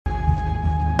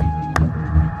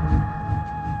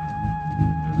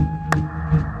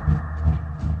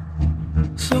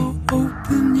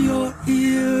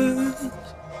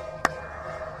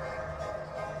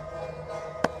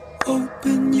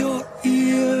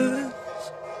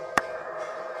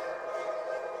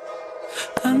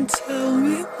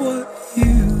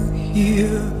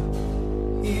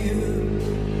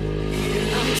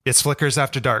It's Flickers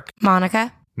After Dark.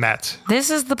 Monica. Matt.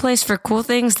 This is the place for cool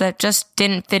things that just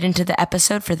didn't fit into the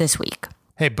episode for this week.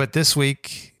 Hey, but this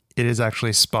week it is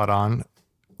actually spot on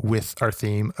with our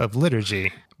theme of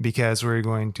liturgy, because we're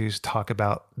going to talk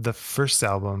about the first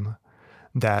album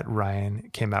that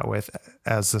Ryan came out with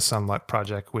as the Sunluck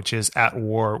Project, which is At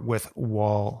War with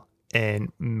Wall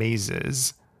and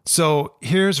Mazes. So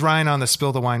here's Ryan on the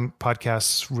Spill the Wine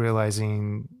podcast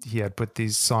realizing he had put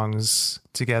these songs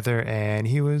together and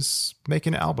he was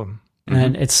making an album.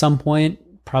 And at some point,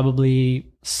 probably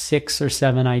 6 or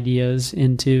 7 ideas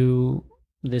into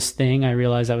this thing, I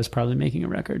realized I was probably making a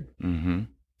record. Mm-hmm.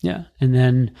 Yeah. And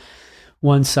then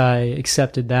once I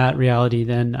accepted that reality,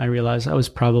 then I realized I was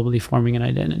probably forming an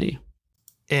identity.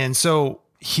 And so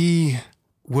he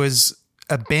was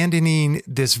abandoning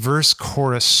this verse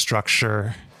chorus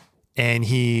structure and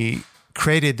he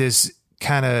created this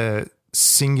kind of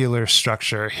singular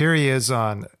structure. Here he is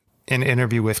on an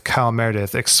interview with Kyle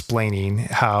Meredith explaining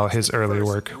how his early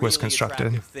work was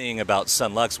constructed. The thing about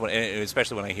Sunlux,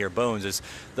 especially when I hear Bones, is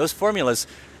those formulas,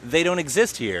 they don't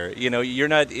exist here. You know, you're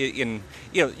not in,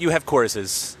 you know, you have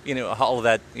choruses, you know, all of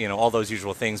that, you know, all those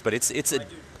usual things, but it's a...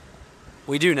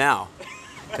 We do now,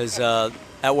 because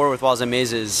At War with Walls and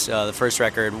Mazes, the first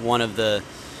record, one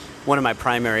of my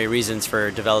primary reasons for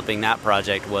developing that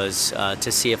project was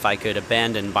to see if I could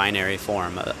abandon binary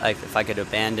form, if I could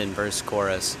abandon verse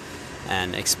chorus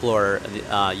and explore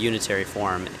unitary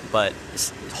form, but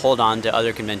hold on to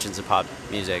other conventions of pop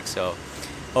music. So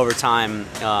over time,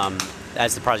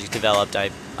 as the project developed, I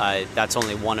that's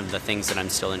only one of the things that I'm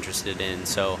still interested in.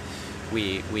 So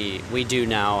we do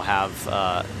now have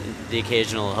the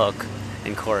occasional hook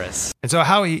and chorus. And so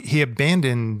how he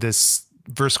abandoned this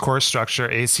verse chorus structure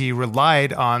is he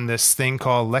relied on this thing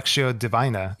called Lectio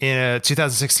Divina. In a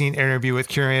 2016 interview with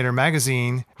Curator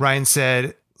Magazine, Ryan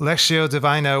said, Lectio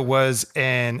Divina was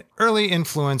an early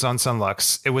influence on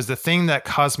Sunlux. It was the thing that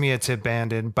caused me to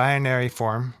abandon binary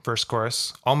form, verse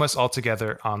chorus, almost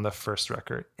altogether on the first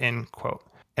record, end quote.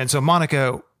 And so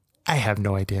Monica, I have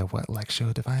no idea what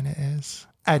Lectio Divina is.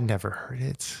 I'd never heard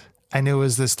it. I knew it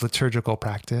was this liturgical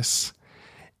practice,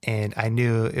 and I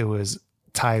knew it was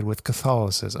tied with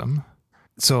Catholicism.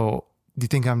 So do you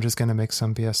think I'm just going to make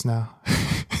some BS now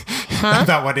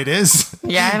about what it is?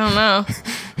 Yeah, I don't know.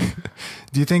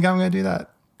 Do you think I'm going to do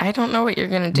that? I don't know what you're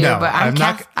going to do, No, but I'm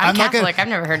Catholic. Gonna, I've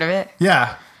never heard of it.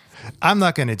 Yeah, I'm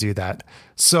not going to do that.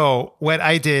 So what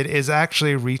I did is I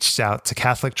actually reached out to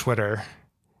Catholic Twitter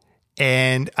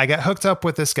and I got hooked up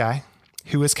with this guy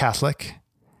who is Catholic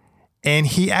and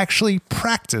he actually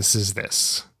practices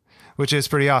this, which is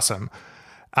pretty awesome.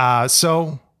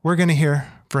 So we're going to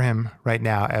hear from him right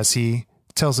now as he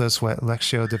tells us what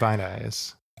Lectio Divina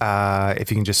is. If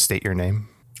you can just state your name.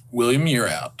 William, you're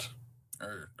out.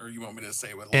 Or you want me to say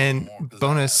it with a and little more?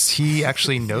 Bonus, he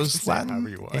actually knows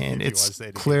Latin, and it's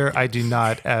clear I do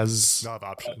not, as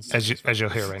you'll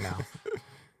hear right now.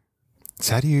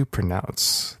 So how do you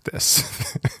pronounce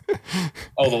this?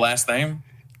 Oh, the last name?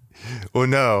 Oh,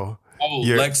 no. Oh,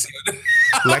 Lectio.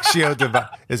 Lectio Divina.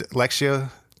 Is it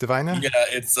Lectio Divina? Yeah,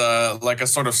 it's like a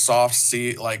sort of soft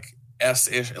C, like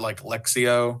S-ish, like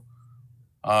Lexio.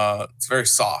 It's very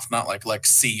soft, not like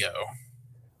Lexio.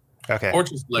 Okay. Or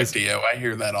just Lectio. I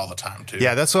hear that all the time too.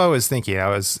 Yeah, that's what I was thinking. I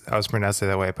was pronouncing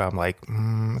it that way, but I'm like,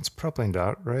 it's probably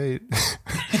not right.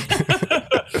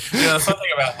 Yeah, something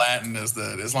about Latin is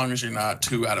that as long as you're not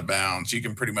too out of bounds, you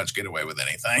can pretty much get away with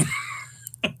anything.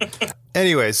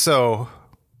 Anyway, so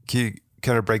can you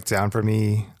kind of break down for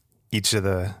me each of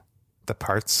the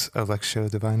parts of Lectio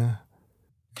Divina?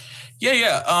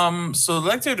 Yeah. So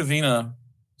Lectio Divina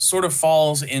sort of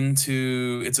falls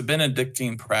into, it's a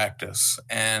Benedictine practice,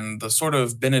 and the sort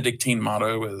of Benedictine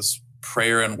motto is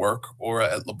prayer and work,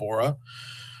 ora et labora.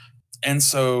 And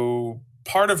so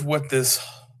part of what this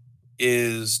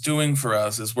is doing for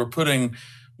us is we're putting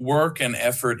work and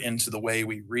effort into the way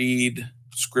we read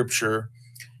scripture,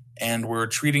 and we're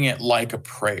treating it like a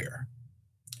prayer.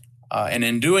 And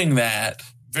in doing that,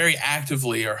 very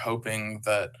actively are hoping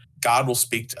that God will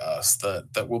speak to us,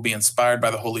 that we'll be inspired by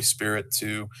the Holy Spirit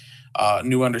to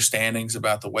new understandings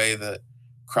about the way that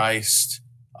Christ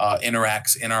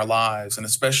interacts in our lives, and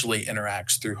especially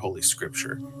interacts through Holy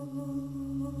Scripture.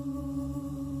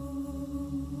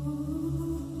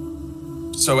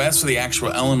 So as for the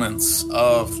actual elements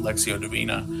of Lectio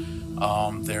Divina,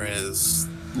 there is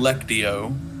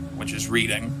Lectio, which is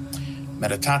reading,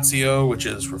 Meditatio, which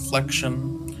is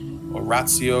reflection,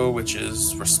 Oratio, which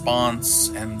is response,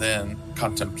 and then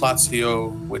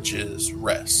Contemplatio, which is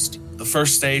rest. The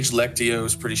first stage, Lectio,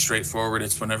 is pretty straightforward.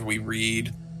 It's whenever we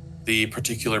read the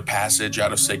particular passage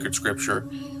out of sacred scripture.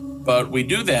 But we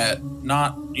do that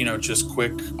not, just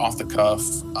quick off the cuff.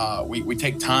 We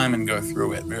take time and go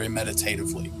through it very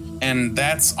meditatively. And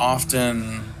that's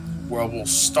often where we'll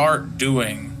start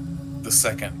doing the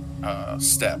second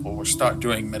step, or we'll start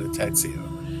doing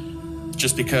meditatio.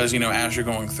 Just because, as you're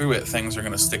going through it, things are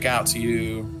going to stick out to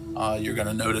you. You're going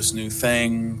to notice new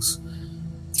things.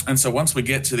 And so once we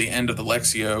get to the end of the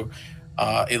Lectio,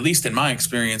 at least in my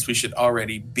experience, we should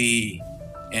already be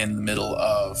in the middle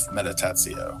of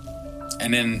meditatio.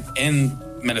 And in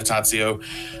meditatio,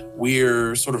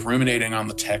 we're sort of ruminating on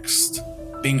the text,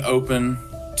 being open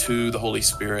to the Holy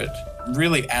Spirit,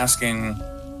 really asking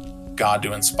God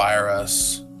to inspire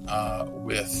us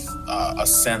with a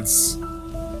sense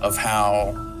of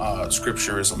how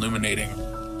Scripture is illuminating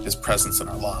His presence in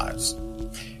our lives.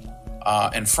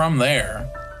 And from there,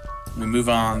 we move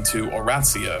on to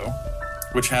oratio,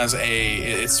 which has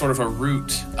it's sort of a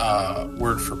root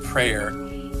word for prayer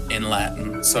in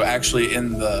Latin. So actually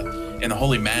in the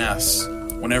Holy Mass,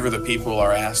 whenever the people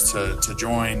are asked to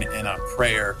join in a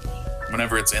prayer,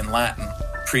 whenever it's in Latin,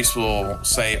 priests will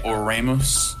say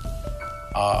oremus,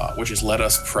 which is let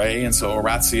us pray. And so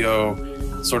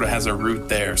oratio sort of has a root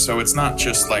there. So it's not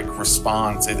just like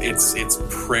response, it's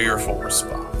prayerful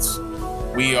response.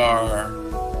 We are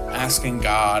asking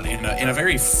God in a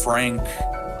very frank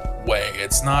way.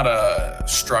 It's not a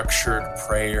structured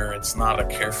prayer. It's not a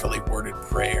carefully worded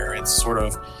prayer. It's sort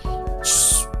of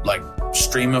like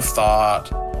stream of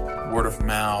thought, word of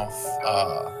mouth,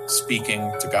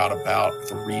 speaking to God about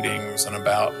the readings and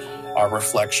about our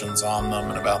reflections on them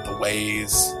and about the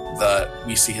ways that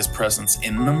we see His presence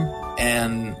in them.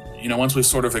 And, once we've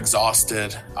sort of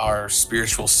exhausted our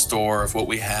spiritual store of what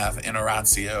we have in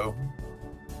oratio,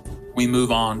 we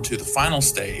move on to the final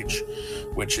stage,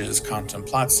 which is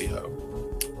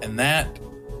contemplatio. And that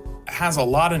has a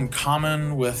lot in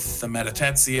common with the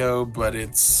meditatio, but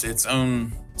it's its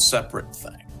own separate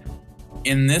thing.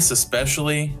 In this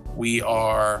especially, we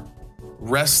are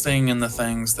resting in the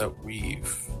things that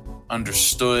we've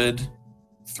understood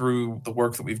through the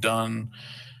work that we've done.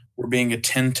 We're being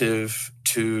attentive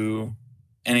to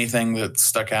anything that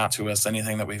stuck out to us,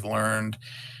 anything that we've learned.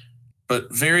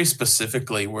 But very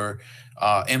specifically, we're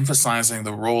emphasizing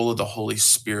the role of the Holy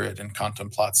Spirit in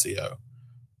contemplatio.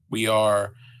 We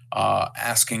are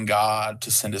asking God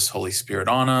to send His Holy Spirit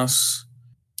on us,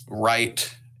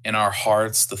 write in our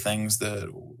hearts the things that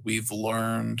we've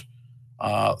learned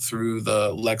through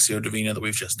the Lectio Divina that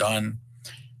we've just done.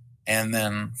 And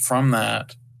then from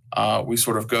that, we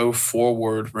sort of go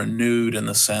forward renewed in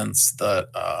the sense that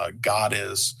God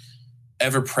is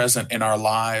ever present in our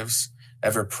lives,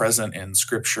 ever present in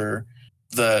Scripture,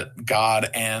 that God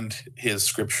and His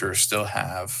Scripture still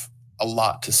have a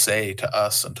lot to say to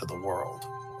us and to the world.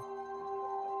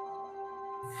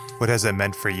 What has it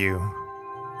meant for you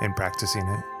in practicing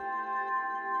it?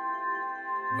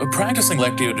 Practicing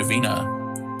Lectio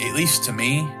Divina, at least to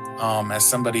me, as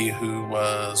somebody who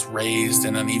was raised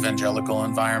in an evangelical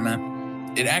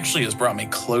environment, it actually has brought me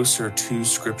closer to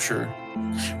Scripture,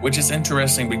 which is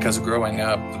interesting because growing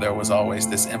up, there was always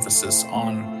this emphasis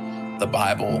on the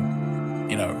Bible.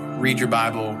 Read your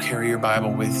Bible, carry your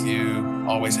Bible with you,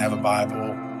 always have a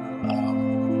Bible.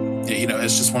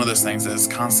 It's just one of those things that is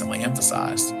constantly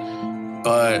emphasized.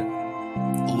 But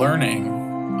learning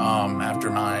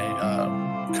after my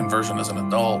conversion as an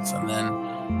adult, and then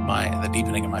the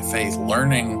deepening of my faith,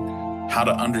 learning how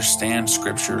to understand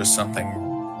Scripture as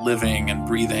something living and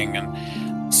breathing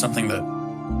and something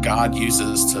that God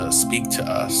uses to speak to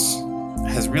us,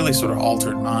 has really sort of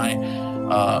altered my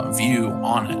view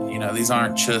on it. These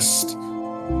aren't just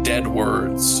dead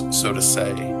words, so to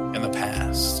say, in the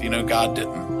past. God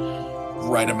didn't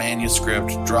write a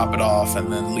manuscript, drop it off,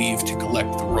 and then leave to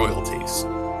collect the royalties.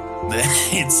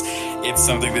 It's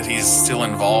something that He's still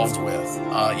involved with.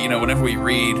 Whenever we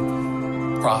read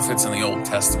prophets in the Old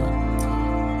Testament,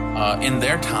 in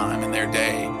their time, in their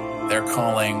day, they're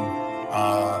calling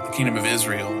the kingdom of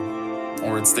Israel,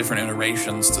 or its different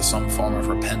iterations, to some form of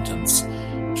repentance,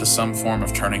 to some form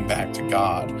of turning back to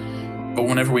God. But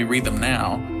whenever we read them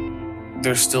now,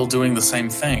 they're still doing the same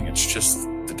thing. It's just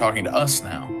they're talking to us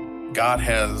now. God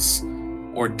has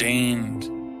ordained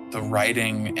the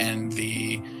writing and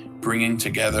the bringing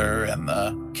together and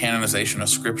the canonization of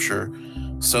Scripture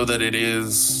so that it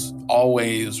is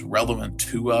always relevant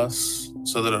to us,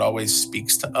 so that it always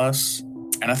speaks to us.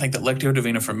 And I think that Lectio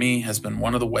Divina for me has been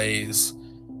one of the ways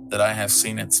that I have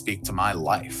seen it speak to my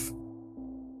life.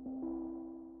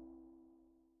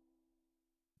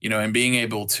 And being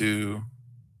able to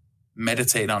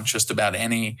meditate on just about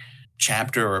any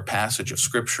chapter or passage of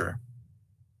Scripture,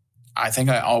 I think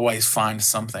I always find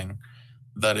something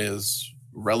that is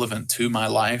relevant to my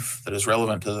life, that is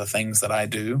relevant to the things that I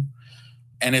do.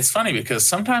 And it's funny because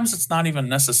sometimes it's not even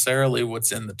necessarily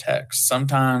what's in the text.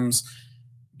 Sometimes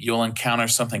you'll encounter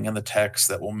something in the text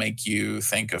that will make you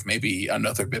think of maybe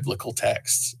another biblical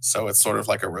text. So it's sort of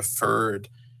like a referred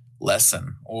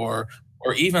lesson, or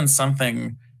even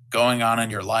something going on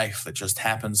in your life that just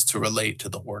happens to relate to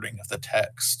the wording of the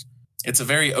text. It's a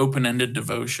very open-ended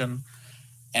devotion.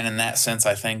 And in that sense,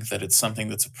 I think that it's something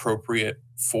that's appropriate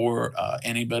for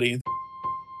anybody.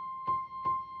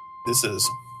 This is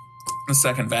the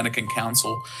Second Vatican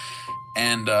Council,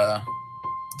 and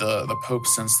the Pope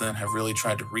since then have really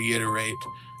tried to reiterate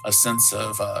a sense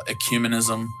of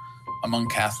ecumenism among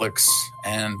Catholics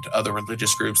and other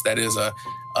religious groups. That is a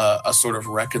sort of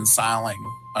reconciling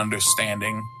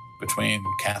understanding between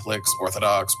Catholics,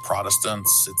 Orthodox,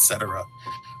 Protestants, etc.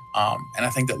 And I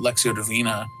think that Lectio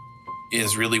Divina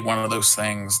is really one of those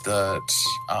things that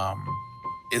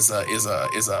is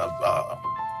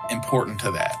important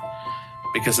to that,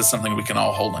 because it's something we can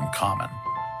all hold in common.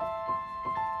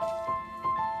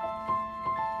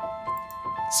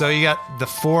 So you got the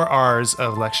 4 R's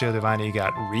of Lectio Divina. You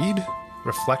got read,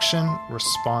 reflection,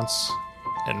 response,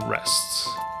 and rest.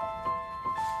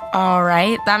 All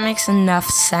right, that makes enough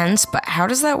sense, but how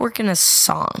does that work in a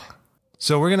song?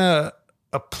 So we're going to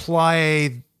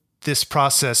apply this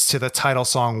process to the title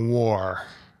song, War.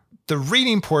 The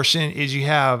reading portion is you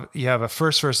have a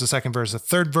first verse, a second verse, a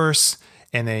third verse,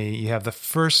 and then you have the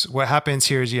first. What happens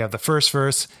here is you have the first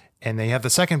verse, and then you have the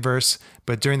second verse,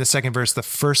 but during the second verse, the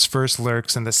first verse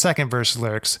lyrics and the second verse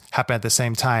lyrics happen at the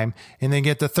same time. And then you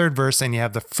get the third verse, and you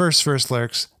have the first verse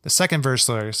lyrics, the second verse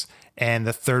lyrics, and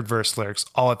the third verse lyrics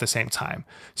all at the same time.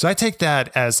 So I take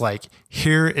that as like,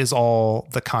 here is all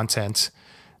the content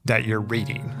that you're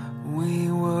reading.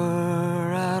 We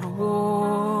were at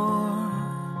war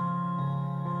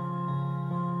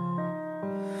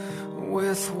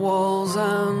with walls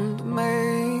and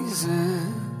mazes,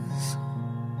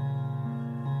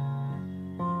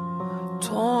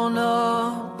 torn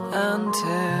up and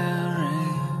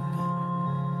tearing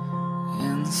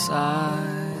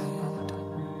inside.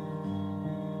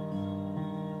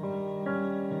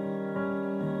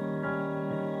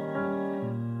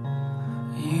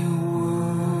 You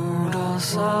wooed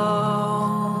us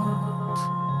out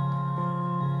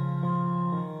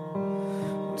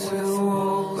to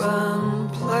open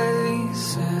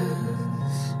places,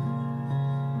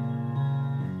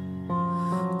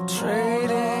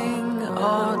 trading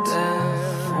our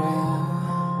death for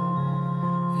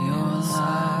your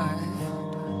life.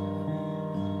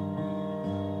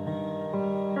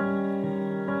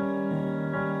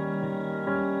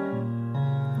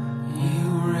 You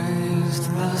raised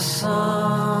the sun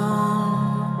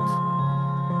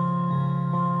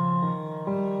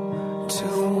to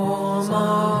warm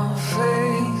our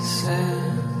faces,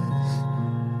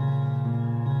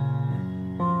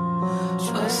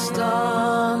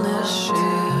 astonishing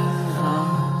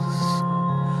us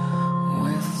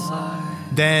with light.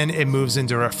 Then it moves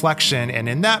into reflection, and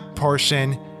in that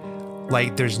portion,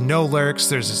 like, there's no lyrics.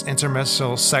 There's this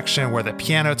intermezzo section where the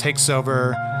piano takes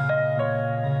over.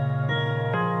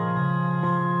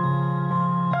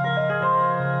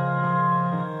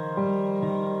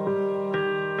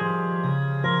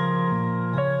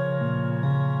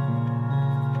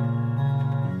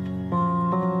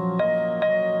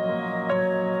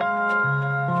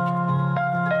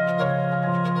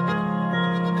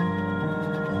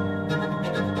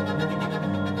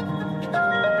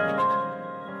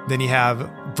 Then you have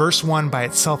verse 1 by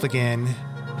itself again.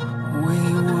 We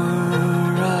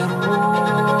were at war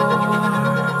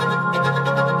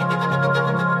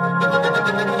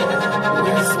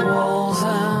with walls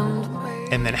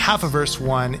And then half of verse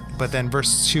 1, but then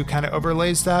verse 2 kind of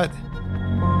overlays that.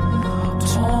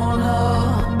 torn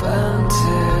up and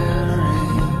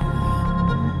tearing.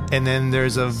 And then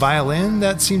there's a violin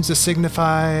that seems to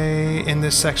signify in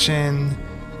this section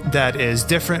that is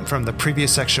different from the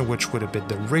previous section, which would have been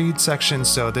the read section.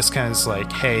 So this kind of is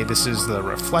like, hey, this is the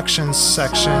reflection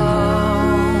section.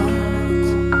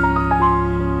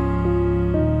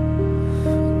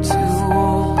 To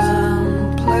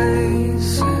open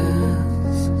places.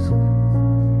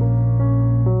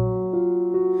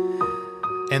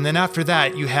 And then after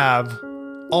that, you have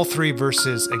all 3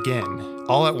 verses again,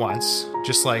 all at once,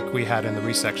 just like we had in the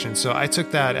read section. So I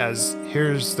took that as,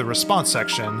 here's the response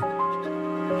section.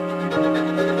 You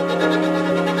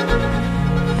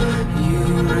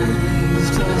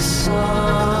raised the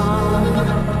sun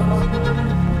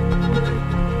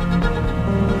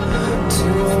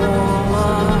to warm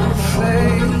our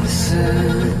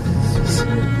faces.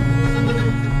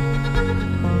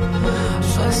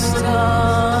 Just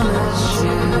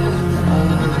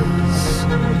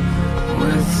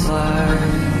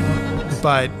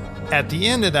But at the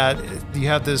end of that, you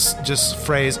have this just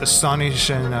phrase,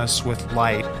 astonishing us with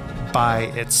light by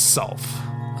itself.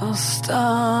 Astonishing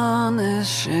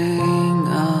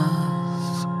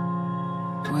us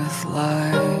with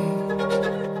light.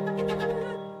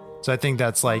 So I think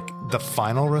that's like the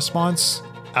final response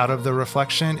out of the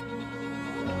reflection.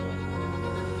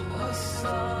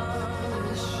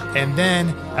 And then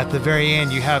at the very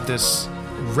end, you have this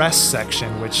rest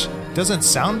section, which doesn't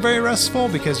sound very restful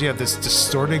because you have this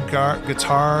distorted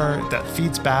guitar that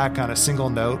feeds back on a single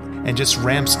note and just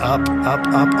ramps up, up,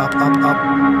 up, up, up, up.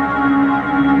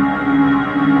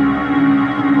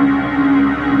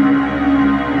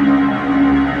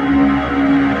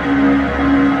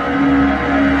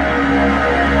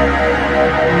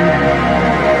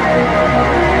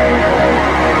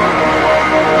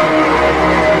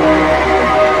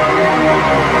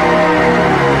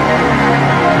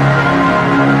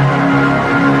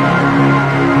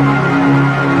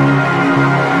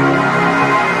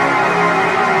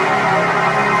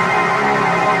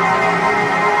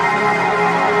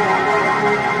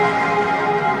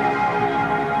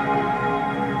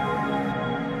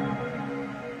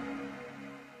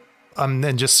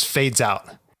 Then just fades out.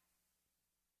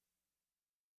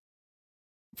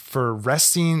 For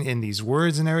resting in these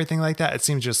words and everything like that, it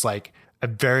seems just like a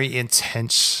very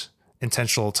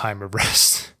intentional time of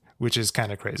rest, which is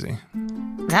kind of crazy.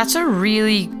 That's a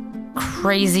really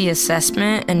crazy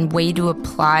assessment and way to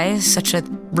apply such a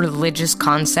religious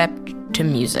concept to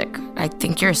music. I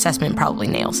think your assessment probably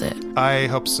nails it. I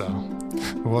hope so.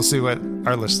 We'll see what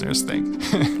our listeners think.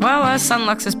 Well, as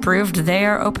Sunlux has proved, they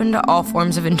are open to all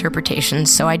forms of interpretation,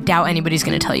 so I doubt anybody's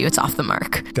going to tell you it's off the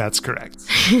mark. That's correct.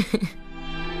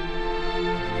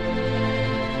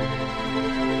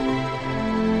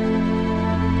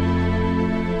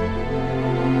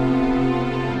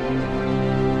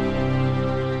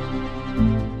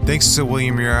 Thanks to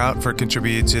William Murout for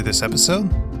contributing to this episode.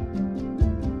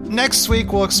 Next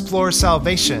week, we'll explore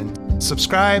salvation.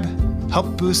 Subscribe.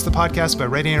 Help boost the podcast by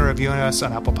rating and reviewing us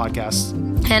on Apple Podcasts.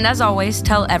 And as always,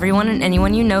 tell everyone and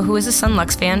anyone you know who is a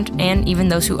Sunlux fan, and even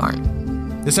those who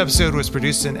aren't. This episode was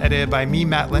produced and edited by me,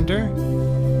 Matt Linder.